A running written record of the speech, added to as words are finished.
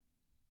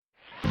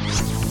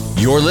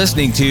You're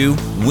listening to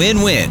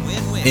Win-Win,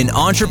 an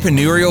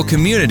entrepreneurial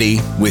community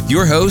with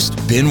your host,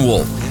 Ben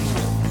Wolf.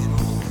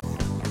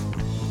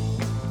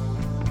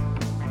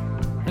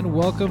 And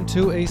welcome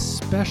to a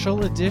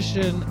special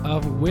edition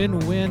of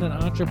Win-Win, an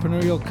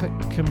entrepreneurial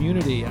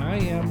community. I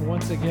am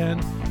once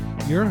again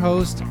your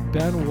host,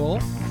 Ben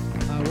Wolf.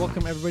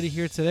 Welcome everybody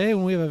here today,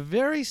 and we have a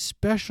very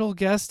special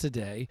guest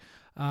today.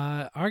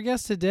 Our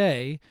guest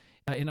today,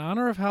 in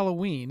honor of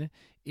Halloween,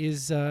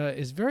 is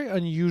very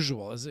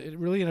unusual. Is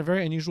really in a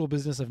very unusual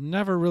business. I've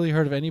never really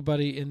heard of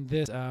anybody in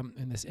this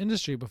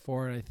industry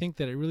before, and I think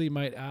that it really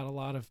might add a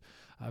lot of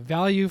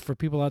value for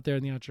people out there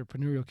in the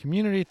entrepreneurial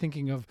community,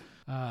 thinking of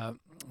kind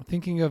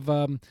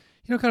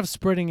of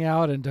spreading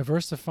out and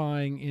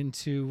diversifying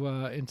into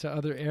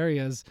other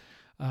areas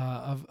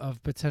of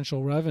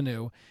potential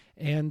revenue.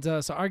 And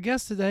so our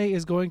guest today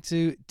is going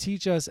to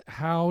teach us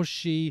how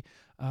she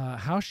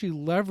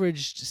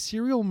leveraged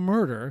serial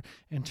murder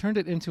and turned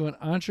it into an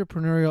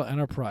entrepreneurial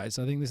enterprise.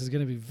 I think this is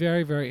going to be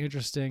very, very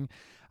interesting.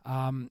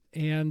 And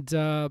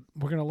we're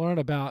going to learn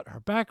about her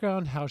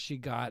background, how she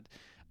got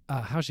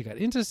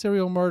into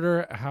serial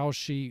murder, how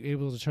she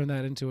able to turn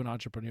that into an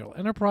entrepreneurial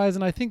enterprise.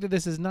 And I think that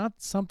this is not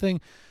something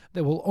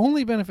that will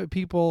only benefit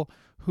people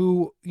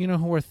who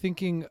are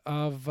thinking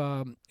of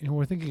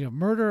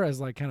murder as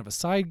like kind of a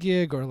side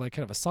gig or like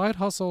kind of a side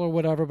hustle or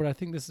whatever. But I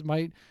think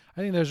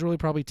there's really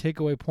probably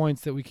takeaway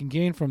points that we can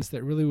gain from this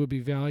that really would be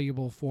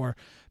valuable for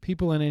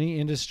people in any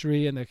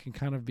industry and that can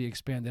kind of be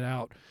expanded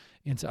out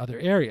into other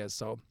areas.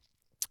 So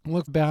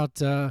look about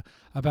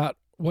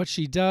what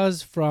she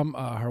does from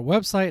her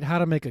website,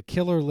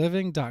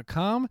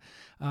 howtomakeakillerliving.com.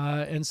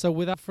 And so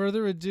without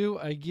further ado,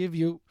 I give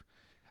you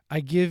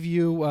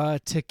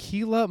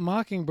Tequila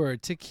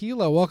Mockingbird.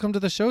 Tequila, welcome to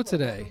the show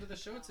today.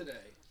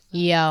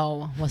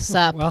 Yo, what's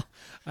up? Well,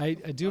 I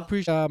do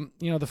appreciate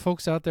the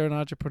folks out there in the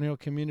entrepreneurial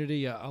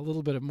community a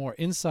little bit of more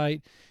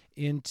insight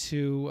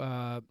into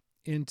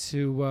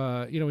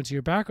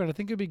your background. I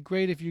think it'd be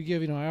great if you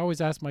give, I always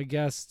ask my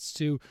guests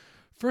to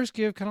first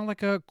give kind of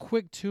like a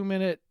quick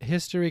 2-minute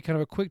history, kind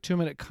of a quick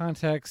 2-minute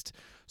context,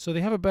 so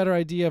they have a better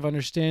idea of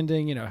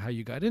understanding, how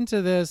you got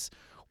into this,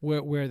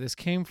 where this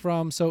came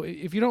from. So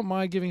if you don't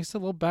mind giving us a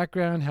little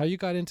background, how you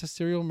got into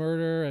serial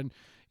murder, and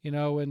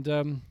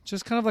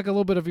just kind of like a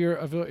little bit of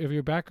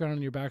your background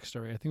and your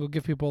backstory. I think will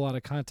give people a lot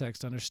of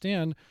context to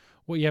understand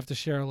what you have to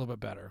share a little bit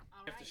better.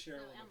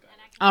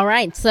 All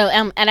right. So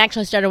it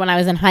actually started when I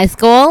was in high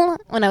school.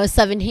 When I was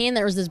 17,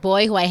 there was this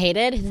boy who I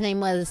hated. His name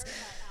was,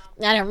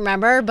 I don't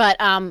remember, but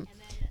I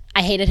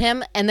hated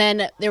him. And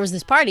then there was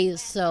this party,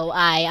 so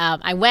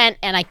I went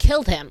and I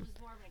killed him.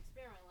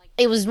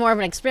 It was more of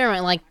an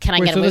experiment, like, can I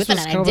get away with it?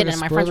 And I did it, and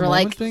my friends were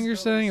like... thing you're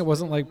saying? It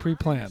wasn't, like,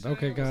 pre-planned.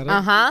 Okay, got it.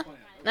 Uh-huh.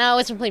 No,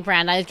 it's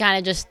pre-planned. I kind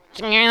of just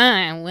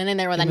went in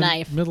there with a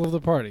knife. Middle of the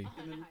party.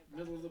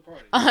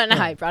 Oh, no,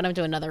 I brought him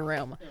to another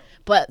room.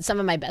 But some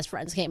of my best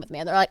friends came with me,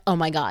 and they're like, oh,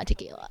 my God,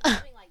 Tequila.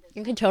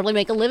 You can totally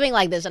make a living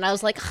like this. And I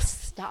was like,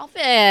 stop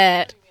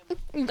it.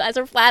 You guys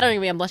are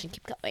flattering me. I'm blushing.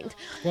 Keep going.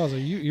 Well, so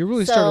you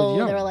really started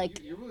young. They were like...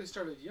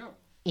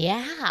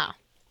 Yeah.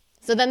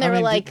 So then they were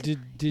like, did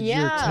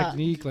your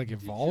technique like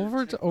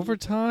evolve over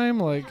time?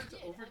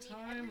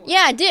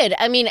 Yeah, it did.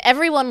 I mean,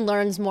 everyone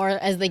learns more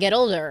as they get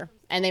older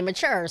and they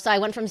mature. So I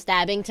went from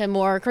stabbing to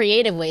more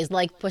creative ways,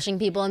 like pushing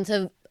people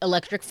into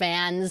electric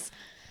fans.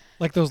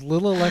 Like those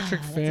little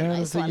electric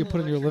fans that you put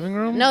in your living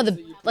room? No,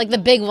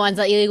 the big ones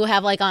that you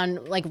have like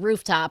on like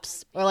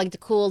rooftops or like to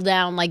cool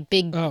down like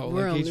big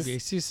rooms. Like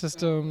HVAC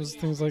systems,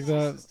 things like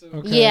that.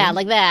 Okay. Yeah,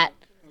 like that.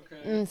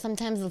 And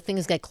sometimes the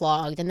things get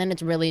clogged, and then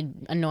it's really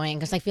annoying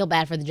because I feel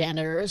bad for the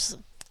janitors.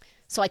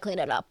 So I clean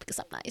it up because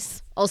I'm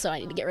nice. Also,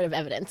 I need to get rid of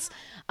evidence.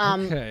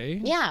 Okay.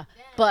 Yeah,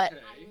 but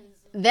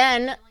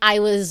then I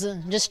was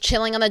just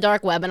chilling on the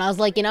dark web, and I was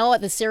like, you know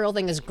what? The serial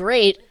thing is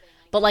great,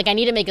 but like I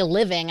need to make a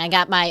living. I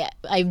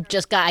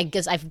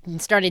guess I've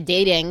started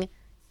dating.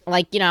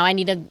 Like, I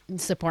need to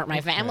support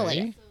my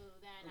family.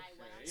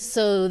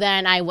 So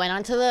then I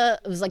went I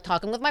was like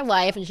talking with my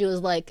wife, and she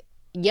was like,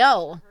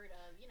 yo,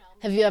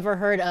 have you ever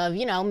heard of,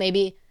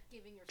 maybe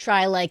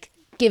try like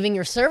giving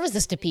your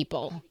services to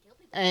people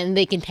and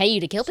they can pay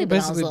you to kill people?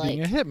 Basically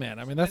being a hitman.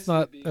 I mean, that's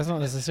not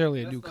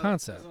necessarily a new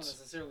concept.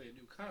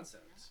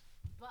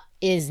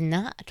 Is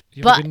not. Do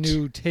you have like a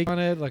new take on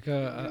it, like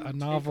a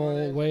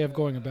novel way of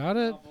going about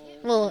it?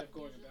 Well,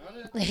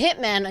 the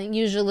hitmen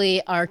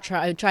usually are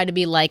try to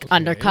be like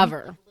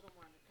undercover.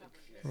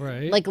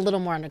 Right. Like a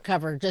little more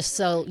undercover, just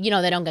so, they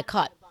don't get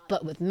caught.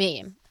 But with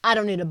me, I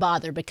don't need to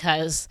bother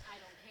because...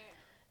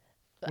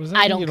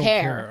 I don't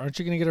care. Aren't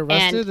you going to get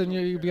arrested and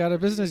you'll be out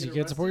of business? You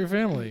can't support your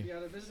family.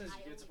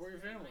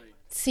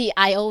 See,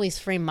 I always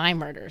frame my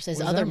murders as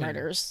other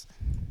murders.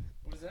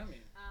 What does that mean?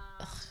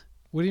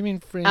 What do you mean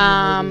frame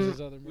your murders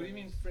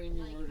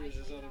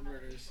as other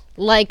murders?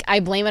 Like, I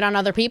blame it on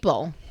other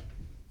people.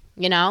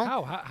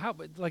 How?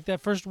 Like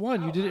that first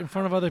one, you did it in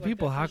front of other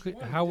people.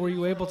 How were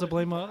you able to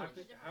blame others?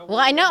 Well,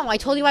 I know. I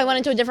told you I went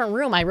into a different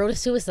room. I wrote a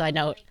suicide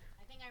note.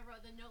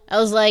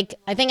 I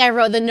think I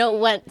wrote the note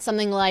went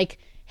something like,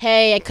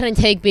 hey, I couldn't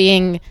take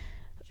being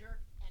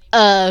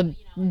a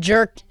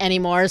jerk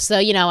anymore. So,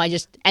 I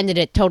just ended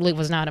it. Totally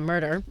was not a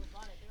murder.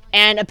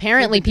 And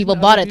apparently people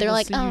bought it. They're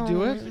like, oh.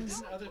 oh.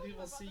 Other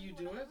people see you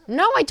do it?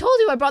 No, I told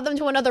you I brought them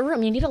to another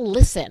room. You need to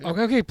listen.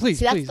 Okay, please,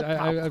 See, that's please. the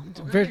I'm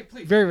very,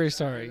 very, very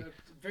sorry.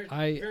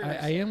 I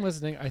am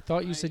listening. I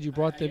thought you said you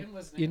brought them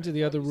into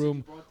the other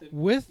room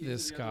with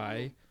this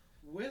guy.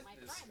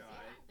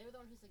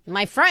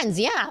 My friends,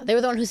 yeah. They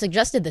were the one who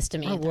suggested this to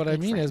me. Oh, what I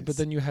mean is, but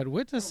then you had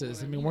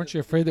witnesses. I mean, weren't you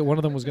afraid that one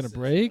of them was going to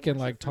break and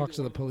talk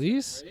to the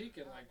police?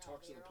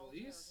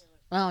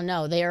 Oh,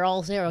 no. They are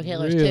all serial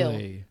killers,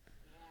 really? too.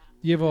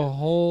 You have a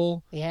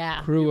whole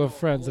Yeah. crew of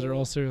friends that are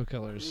all serial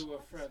killers.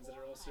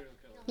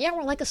 Yeah,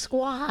 we're like a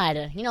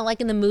squad.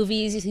 Like in the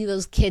movies, you see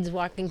those kids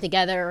walking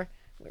together.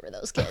 We were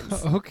those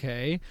kids.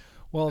 Okay.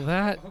 Well,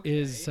 that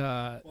is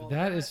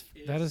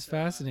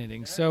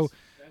fascinating. So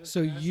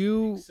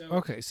you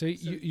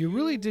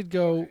really did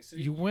go.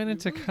 You went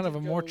into kind of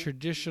a more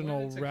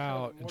traditional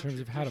route in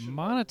terms of how to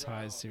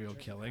monetize serial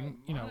killing.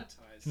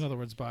 In other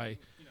words, by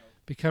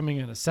becoming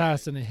an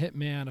assassin, a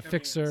hitman, a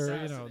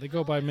fixer. They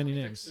go by many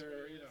names.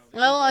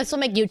 Well, I still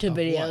make YouTube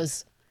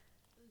videos.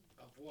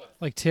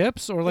 Like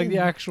tips or like the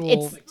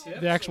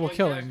actual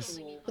killings.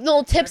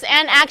 No, tips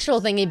and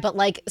actual thingy, but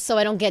so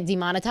I don't get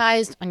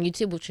demonetized on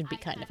YouTube, which would be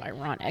kind of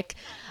ironic.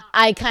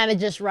 I kind of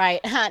just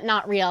write,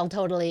 not real,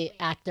 totally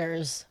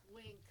actors.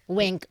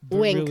 Wink,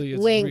 wink, really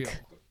it's wink. real.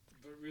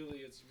 But really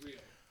it's real.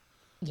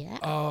 Yeah.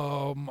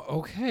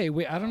 Okay.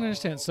 Wait, I don't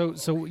understand.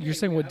 So you're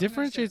saying what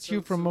differentiates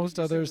you from most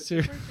others,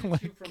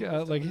 like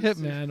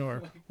hitmen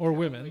or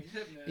women,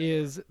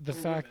 is the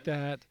fact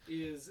that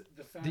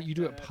you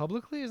do it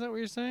publicly? Is that what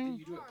you're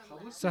saying?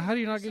 So how do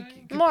you not get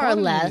more caught or in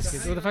these less?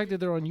 cases? Or the fact that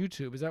they're on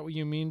YouTube? Is that what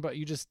you mean? But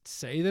you just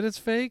say that it's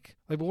fake?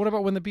 But what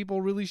about when the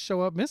people really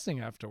show up missing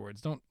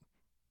afterwards? Don't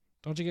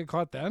you get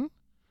caught then?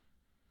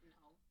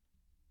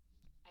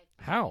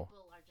 How?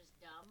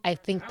 I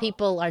think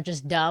people are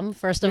just dumb,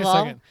 first of Wait a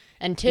all. second.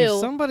 And two, If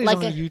somebody's like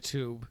on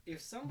YouTube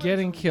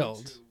getting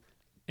killed,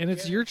 and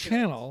it's your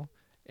channel,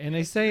 and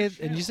they say it,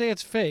 and you say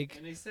it's fake,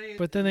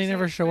 but then they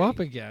never show up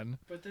again.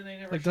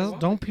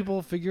 Don't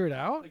people figure it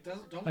out?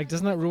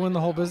 Doesn't that ruin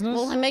the whole business?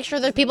 well, I make sure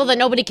they're people that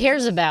nobody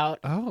cares about.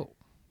 Oh.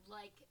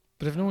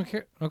 But if no one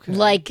cares, okay.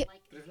 Like,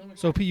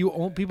 So people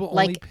only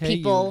like pay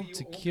people- you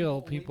to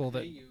kill people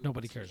that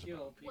nobody cares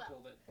about.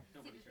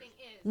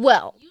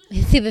 well,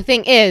 see, the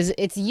thing is,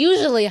 it's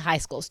usually high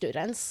school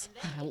students.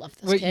 I love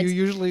those Wait, kids. you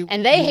usually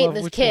And they you hate love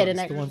this which kid, ones? and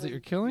they're- the ones that you're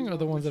killing or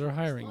the ones that are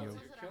hiring you?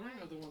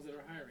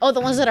 Oh,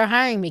 the ones that are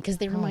hiring me, because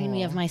they remind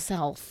me of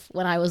myself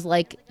when I was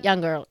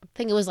younger. I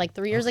think it was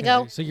 3 years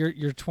ago So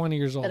you're 20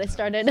 years old. that I now.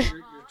 started.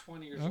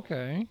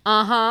 Okay.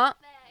 Uh-huh.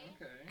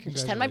 I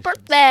just had my Congratulations.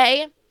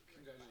 birthday.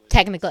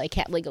 Technically, I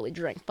can't legally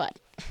drink, but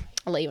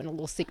I'll let you in a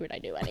little secret I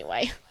do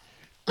anyway.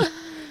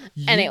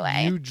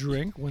 Anyway. You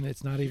drink when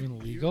it's not even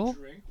legal?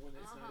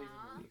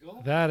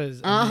 That is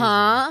amazing.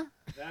 Uh-huh.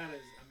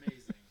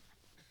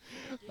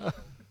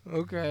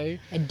 Okay.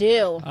 I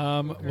do.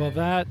 Well,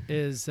 that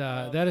is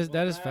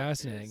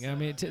fascinating. I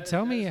mean,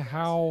 tell me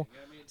how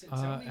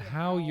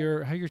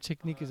your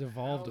technique has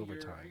evolved over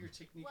time.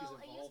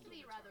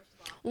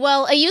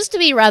 Well, it used to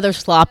be rather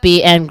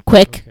sloppy and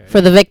quick Okay.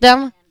 for the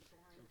victim.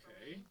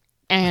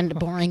 And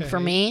boring for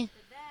me.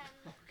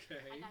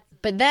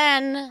 But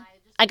then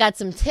I got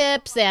some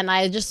tips, and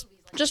I just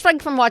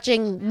from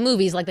watching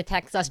movies like the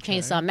Texas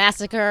Chainsaw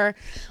Massacre,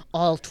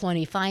 all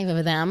 25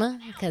 of them,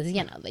 because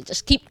they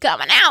just keep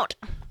coming out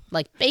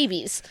like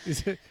babies.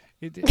 Is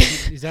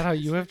that how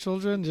you have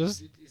children?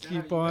 Just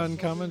keep on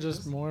coming,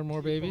 just more and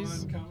more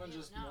babies?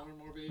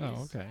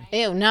 Oh, okay.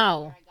 Ew,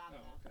 no,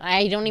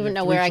 I don't even You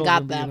know have where I 3 got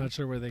children, but you're them. not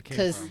sure where they came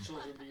 'Cause- from.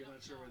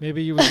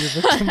 Maybe you were your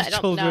victim's I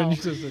don't children. know. You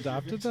just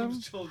adopted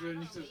them.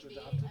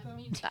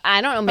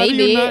 I don't know. How do you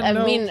Maybe. not I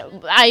know? mean,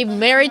 I'm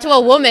married to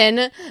a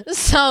woman,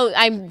 so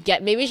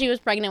maybe she was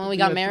pregnant when we You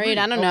got had married. 3.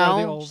 I don't Oh, know.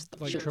 Are they all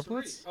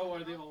triplets?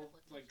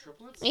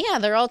 Yeah,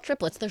 they're all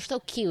triplets. They're so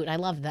cute. I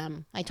love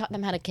them. I taught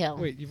them how to kill.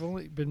 Wait,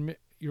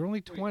 you're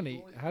only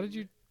 20. How did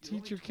you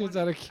teach your kids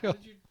how to kill?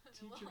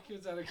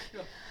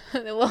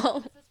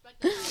 Well,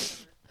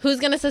 who's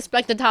gonna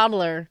suspect a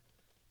toddler?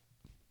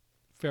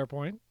 Fair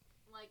point.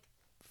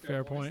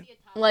 Fair point.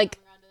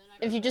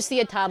 If you just see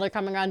a toddler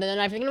coming around to the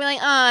knife, you're gonna be like,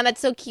 "Ah, that's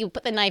so cute."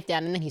 Put the knife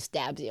down, and then he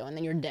stabs you, and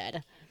then you're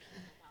dead.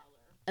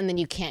 And then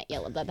you can't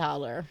yell at that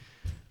toddler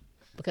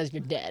because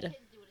you're dead.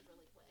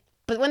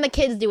 But when the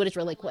kids do it, it's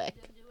really quick.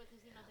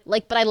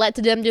 But I let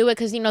them do it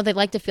because they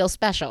like to feel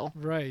special.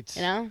 Right.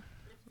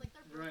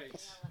 Right.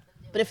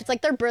 But if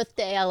it's their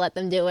birthday, I'll let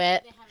them do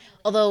it.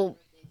 Although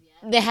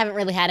they haven't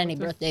really had any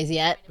birthdays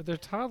yet. But they're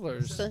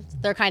toddlers. So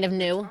they're kind of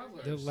new.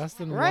 They're less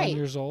than 1 Right.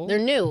 years old. They're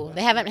new.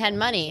 They haven't had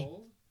money.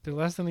 They're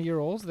less than a year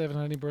old. So they haven't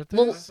had any birthdays.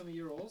 Well,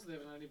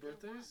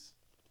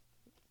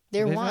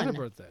 they're They've one. had a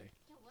birthday.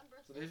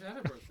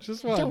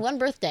 Just They had one. one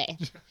birthday.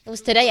 It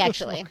was today,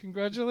 actually.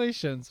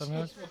 Congratulations.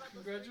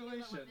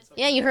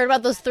 Yeah, you heard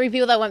about those 3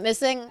 people that went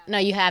missing? No,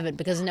 you haven't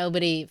because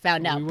nobody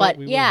found out. We But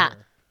were yeah,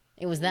 here.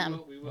 It was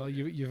them. Well,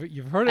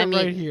 you've heard it I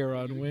mean- right here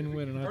on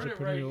Win-Win and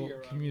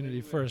Entrepreneurial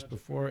Community first,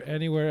 before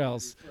anywhere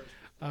else.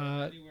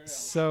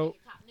 So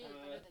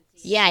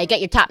Yeah, you got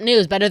your top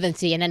news better than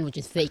CNN, which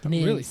is fake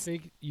news. really,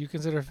 fake? You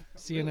consider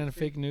CNN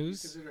fake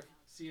news?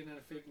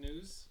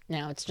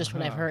 No, it's just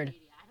what I've heard.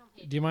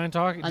 Do you mind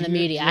talking On the do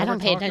you- media. do you I ever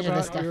don't pay talk attention to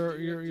this about stuff.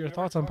 Your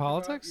thoughts on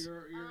politics?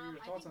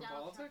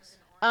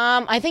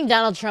 I think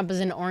Donald Trump is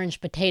an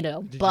orange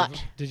potato,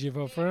 but Did you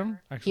vote for him?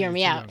 Actually, hear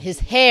me you're too out. young. His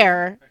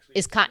hair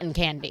is cotton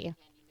candy,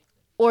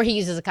 or he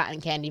uses a cotton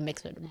candy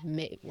mix with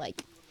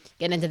like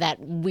get into that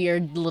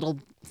weird little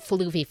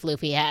floofy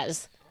he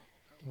has.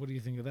 What do you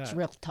think of that? It's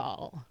real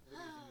tall.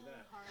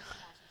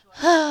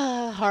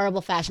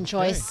 Horrible fashion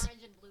choice.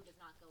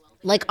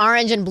 Like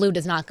orange and blue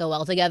does not go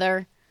well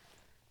together.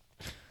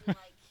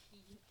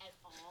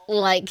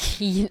 Like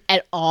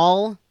at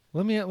all.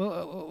 Let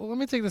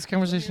me take this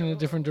conversation in a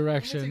different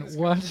direction.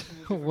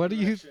 What do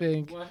you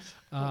think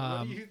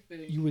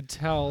you would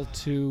tell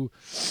to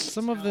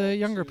some of the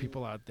younger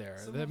people out there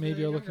that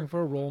maybe are looking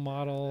for a role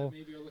model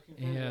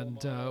and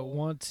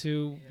want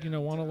to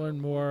learn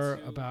more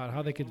about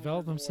how they could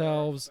develop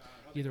themselves,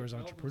 either as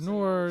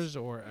entrepreneurs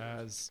or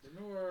as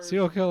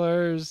serial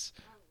killers?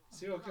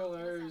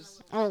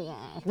 Oh,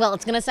 well,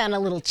 it's gonna sound a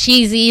little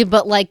cheesy,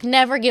 but like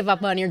never give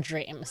up on your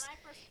dreams.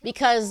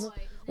 Because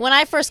when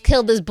I first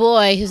killed this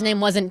boy whose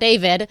name wasn't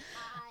David,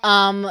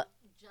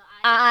 I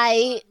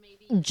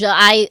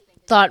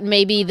thought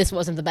maybe this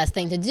wasn't the best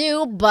thing to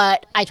do,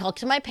 but I talked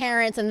to my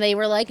parents and they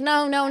were like,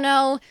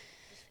 no,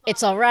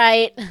 it's all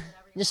right.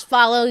 Just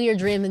follow your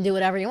dream and do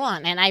whatever you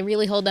want. And I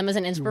really hold them as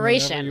an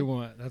inspiration. Whatever you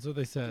want. That's what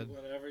they said.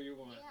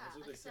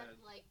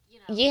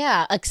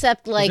 Yeah,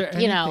 except Is like, there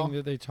anything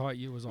that they taught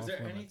you was off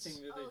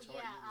limits?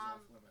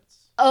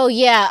 oh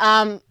yeah,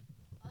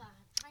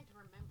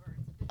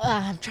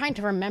 I'm trying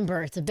to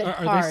remember. It's a bit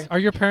hard. Are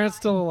your parents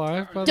still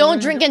alive? By the Don't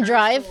way? drink and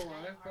drive.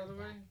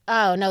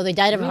 Oh no, they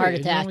died of a heart Really?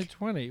 And you're attack. only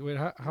 20. Wait,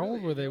 how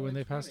old were they when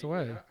they passed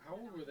away?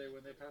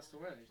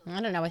 I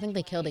don't know. I think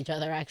they killed each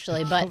other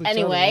actually. But Killed each other.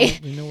 anyway,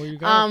 We know where you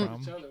got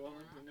it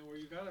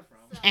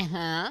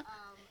from.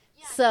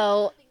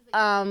 So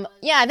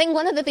yeah, I think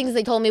one of the things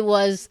they told me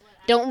was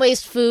don't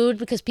waste food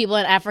because people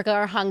in Africa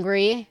are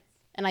hungry.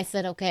 And I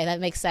said, okay, that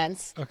makes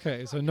sense.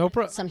 Okay, so no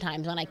problem.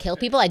 Sometimes when I kill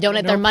people, I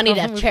donate their money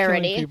to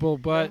charity. People,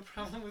 but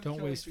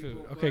don't waste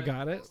food. Okay,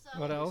 got it.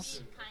 What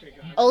else?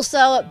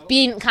 Also,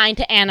 being kind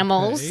to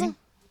animals. Okay.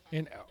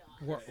 And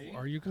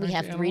are you kind We to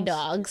have 3 animals?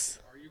 dogs.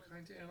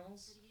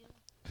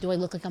 Do I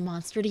look like a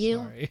monster to you?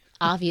 Sorry.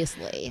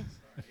 Obviously.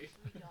 I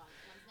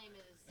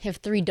have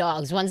 3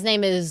 dogs. One's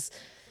name is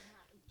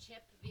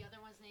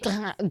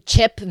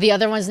Chip. The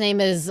other one's name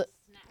is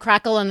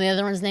Crackle, and the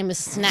other one's name is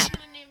Snap.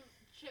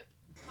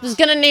 I was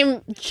gonna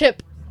name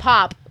Chip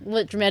Pop,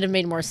 which might have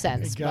made more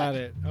sense. Got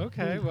it.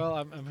 Okay, well,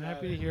 I'm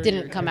happy to hear.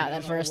 Didn't you're come an out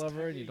at animal first.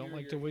 Lover and you don't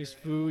like to waste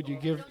food. You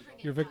give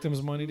your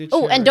victims money to.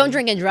 Oh, and don't charity.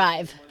 drink and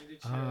drive.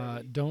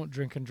 Don't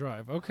drink and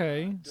drive.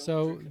 Okay,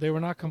 so they were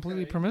not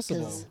completely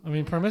permissible. I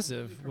mean,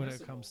 permissive when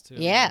it comes to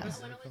when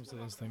it comes to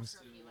those things.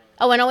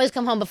 Oh, and always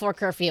come home before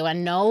curfew,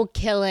 and no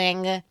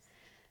killing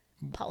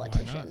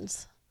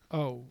politicians.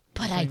 Oh,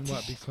 But you're I saying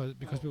what?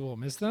 Because people will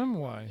miss them.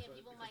 Why?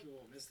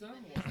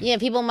 Yeah,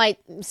 people might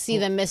see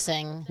them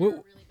missing.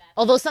 Well,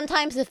 Although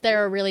sometimes if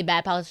they're a really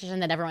bad politician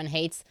that everyone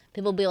hates,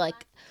 people will be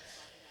like,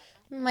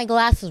 my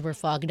glasses were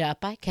fogged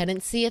up. I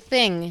couldn't see a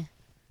thing.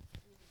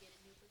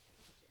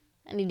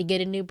 I need to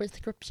get a new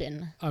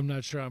prescription. I'm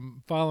not sure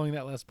I'm following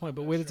that last point,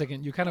 but wait a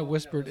second. You kind of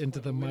whispered into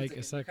the mic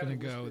a second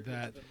ago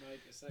that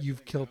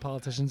you've killed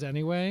politicians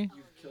anyway.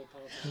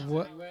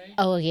 What?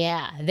 Oh,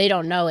 yeah. They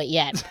don't know it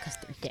yet because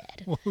they're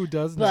dead. Well, who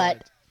does know But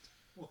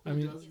it? I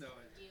mean,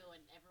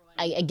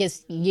 I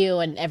guess you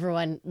and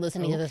everyone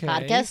listening to this Okay.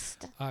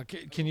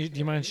 podcast. do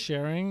you mind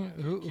sharing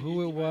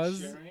who it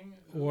was,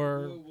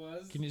 or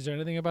is there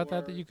anything about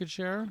that you could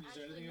share?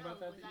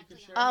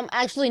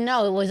 Actually,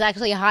 no. It was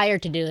actually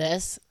hired to do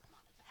this.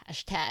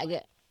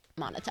 Hashtag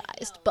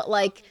monetized. But,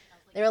 like,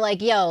 they were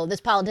like, yo,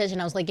 this politician.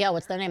 I was like, yo,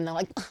 what's their name? They're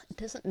like, it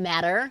doesn't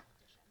matter.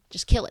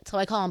 Just kill it. So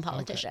I call him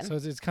politician. So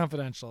it's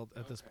confidential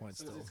at this point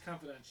still.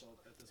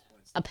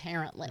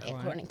 Apparently,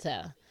 according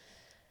to...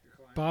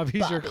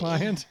 Bobby's your Bobby.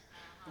 client?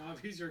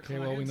 Okay,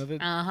 well, we know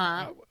that.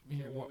 Uh-huh.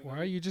 Why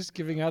are you just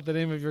giving out the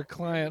name of your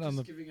client on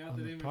the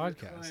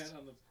podcast?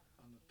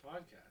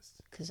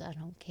 Because I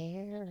don't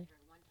care.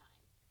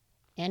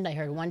 And I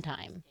heard one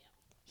time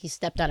he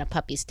stepped on a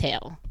puppy's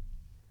tail.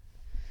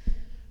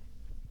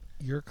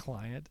 Your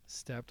client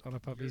stepped on a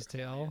puppy's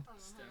tail?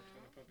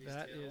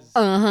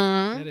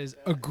 Uh-huh. That is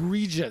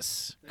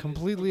egregious.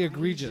 Completely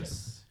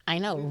egregious. I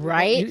know,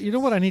 right? You know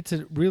what I need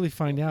to really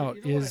find out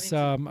is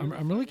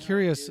I'm really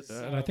curious,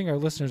 and I think our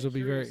listeners will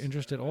be very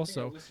interested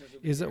also.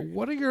 Is that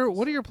what are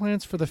your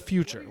plans for the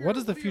future? What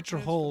does the future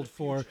hold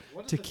for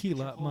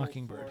Tequila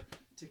Mockingbird?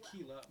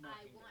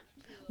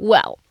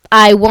 Well,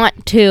 I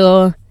want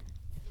to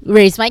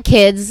raise my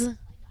kids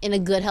in a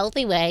good,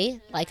 healthy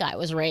way, like I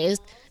was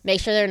raised.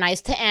 Make sure they're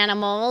nice to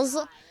animals.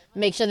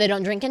 Make sure they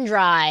don't drink and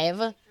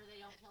drive.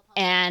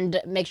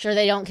 and make sure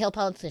they don't kill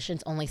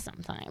politicians only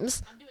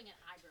sometimes.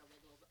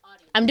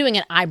 I'm doing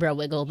an eyebrow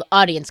wiggle. The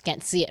audience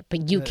can't see it,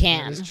 but you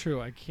can. That is true.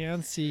 I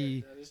can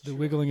see the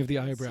wiggling of the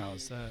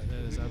eyebrows.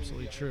 That is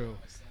absolutely true.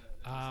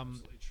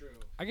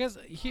 I guess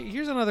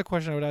here's another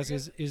question I would ask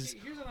is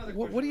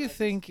what do you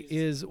think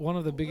is one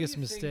of the biggest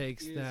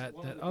mistakes that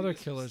other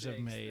killers have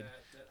made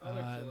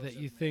that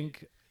you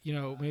think,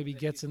 maybe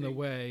gets in the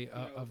way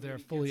of their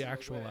fully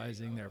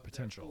actualizing their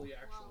potential?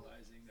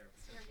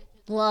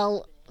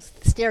 Well,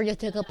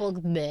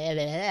 stereotypical...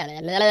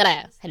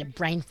 had a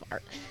brain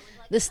fart.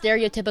 The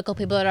stereotypical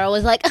people that are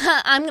always like,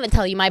 I'm going to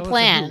tell you my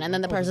plan. And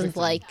then the person's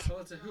like,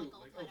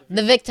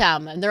 the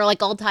victim. And they're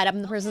like all tied up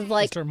and the person's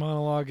like, start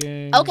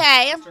monologuing.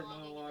 Okay.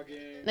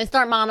 They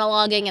start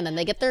monologuing and then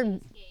they get their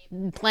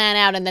plan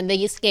out and then they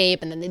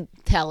escape and then they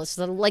tell us.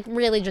 So like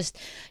really just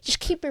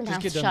keep your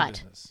mouth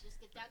shut.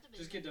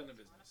 Just get down to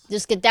business.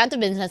 Just get down to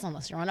business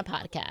unless you're on a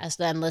podcast,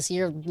 unless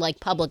you're like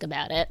public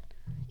about it.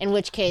 In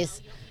which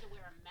case,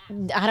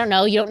 I don't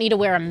know, you don't need to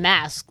wear a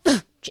mask.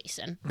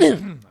 Jason.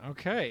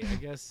 Okay, I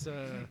guess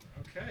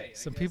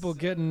some people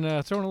getting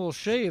throwing a little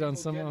shade on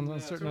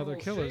certain other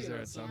killers there,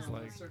 it sounds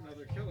like.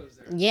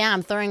 Yeah,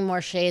 I'm throwing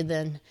more shade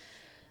than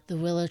the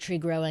willow tree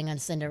growing on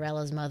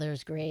Cinderella's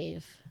mother's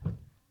grave.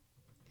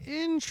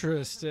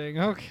 Interesting.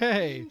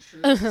 Okay.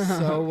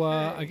 So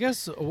I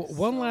guess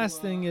one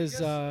last thing is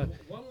that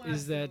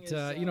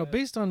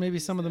based on maybe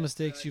some of the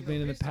mistakes you've made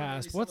in the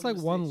past, what's like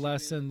one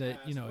lesson that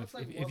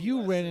if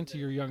you ran into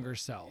your younger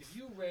self,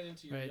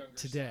 right,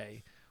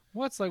 today,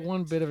 what's like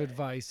one bit of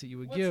advice that you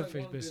would give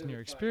based on your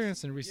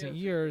experience in recent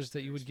years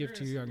that you would give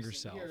to your younger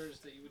self?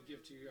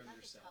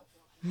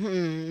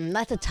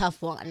 That's a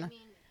tough one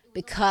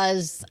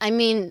because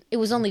it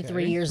was only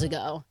 3 years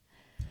ago,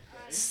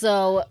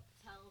 so.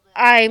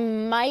 I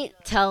might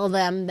tell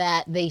them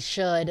that they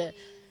should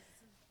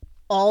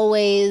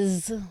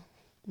always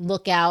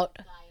look out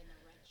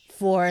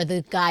for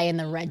the guy in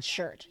the red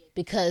shirt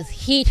because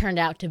he turned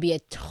out to be a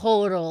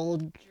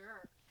total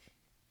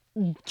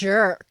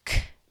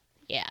jerk.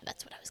 Yeah,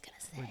 that's what I was going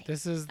to say. Wait,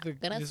 this was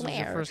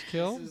your first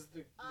kill?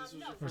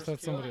 Or is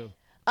that somebody else?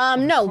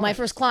 No, my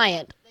first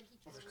client.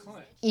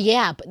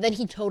 Yeah, but then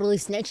he totally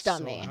snitched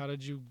on me. How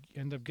did you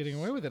end up getting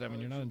away with it?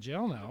 You're not in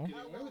jail now.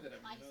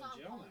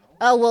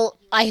 Oh, well,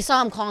 I saw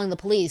him calling the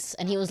police,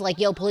 and he was like,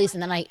 yo, police,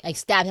 and then I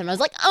stabbed him. I was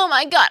like, oh,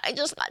 my God, I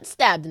just got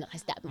stabbed, and then I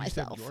stabbed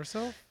myself. You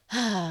stabbed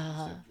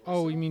yourself?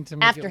 Oh, you mean to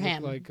make After it look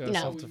him, like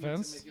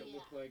self-defense?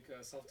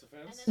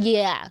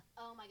 Yeah.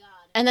 Oh, my God.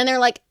 And then they're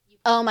like,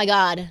 oh, my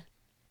God,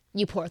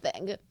 you poor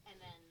thing.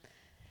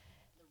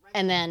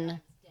 And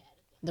then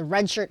the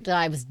red shirt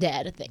guy was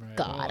dead. Thank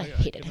God. I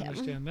hated him. I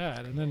understand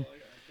that. And then...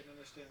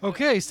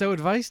 Okay, so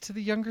advice to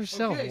the younger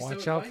self.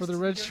 Watch out for the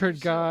red shirt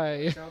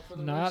guy.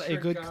 Not a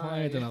good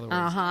client, in other words.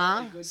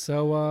 Uh-huh.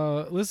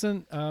 So,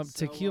 listen,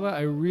 Tequila,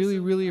 I really,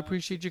 really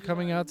appreciate you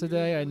coming out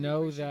today. I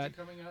know that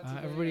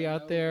everybody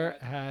out there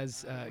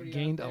has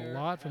gained a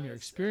lot from your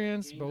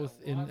experience, both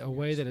in a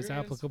way that is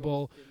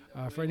applicable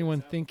for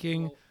anyone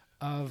thinking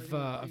of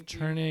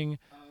turning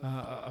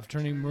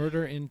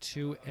murder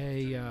into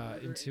a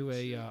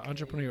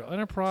entrepreneurial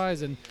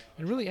enterprise, and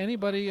really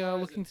anybody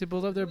looking to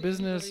build up their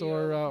business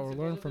or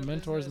learn from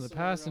mentors in the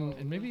past,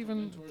 and maybe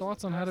even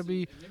thoughts on how to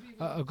be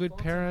a good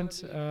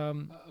parent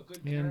and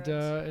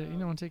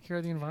take care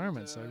of the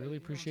environment. So I really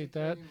appreciate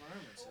that.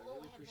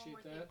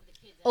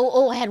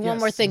 Oh, I had one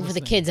more thing for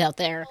the kids out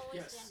there.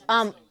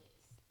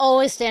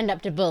 Always stand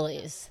up to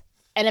bullies,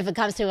 and if it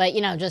comes to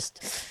it,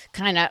 just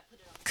kind of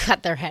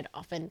cut their head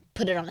off and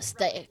put it on a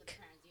stake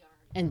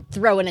and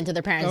throw it into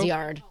their parents'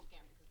 yard.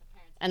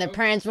 And their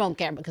parents won't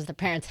care because the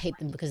parents hate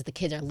them because the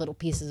kids are little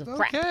pieces of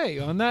crap. Okay,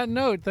 on that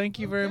note, thank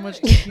you very much,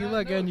 Tequila.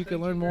 Again, you can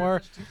learn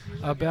more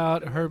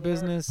about her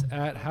business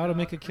at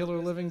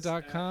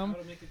howtomakeakillerliving.com.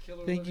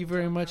 Thank you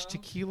very much,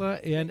 Tequila.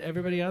 And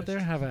everybody out there,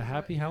 have a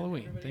happy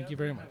Halloween. Thank you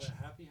very much.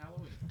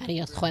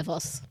 Adios,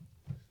 huevos.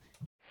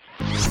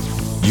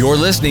 You're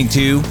listening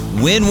to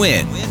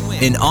Win-Win,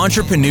 an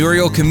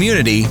entrepreneurial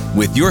community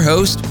with your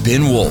host,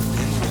 Ben Wolf.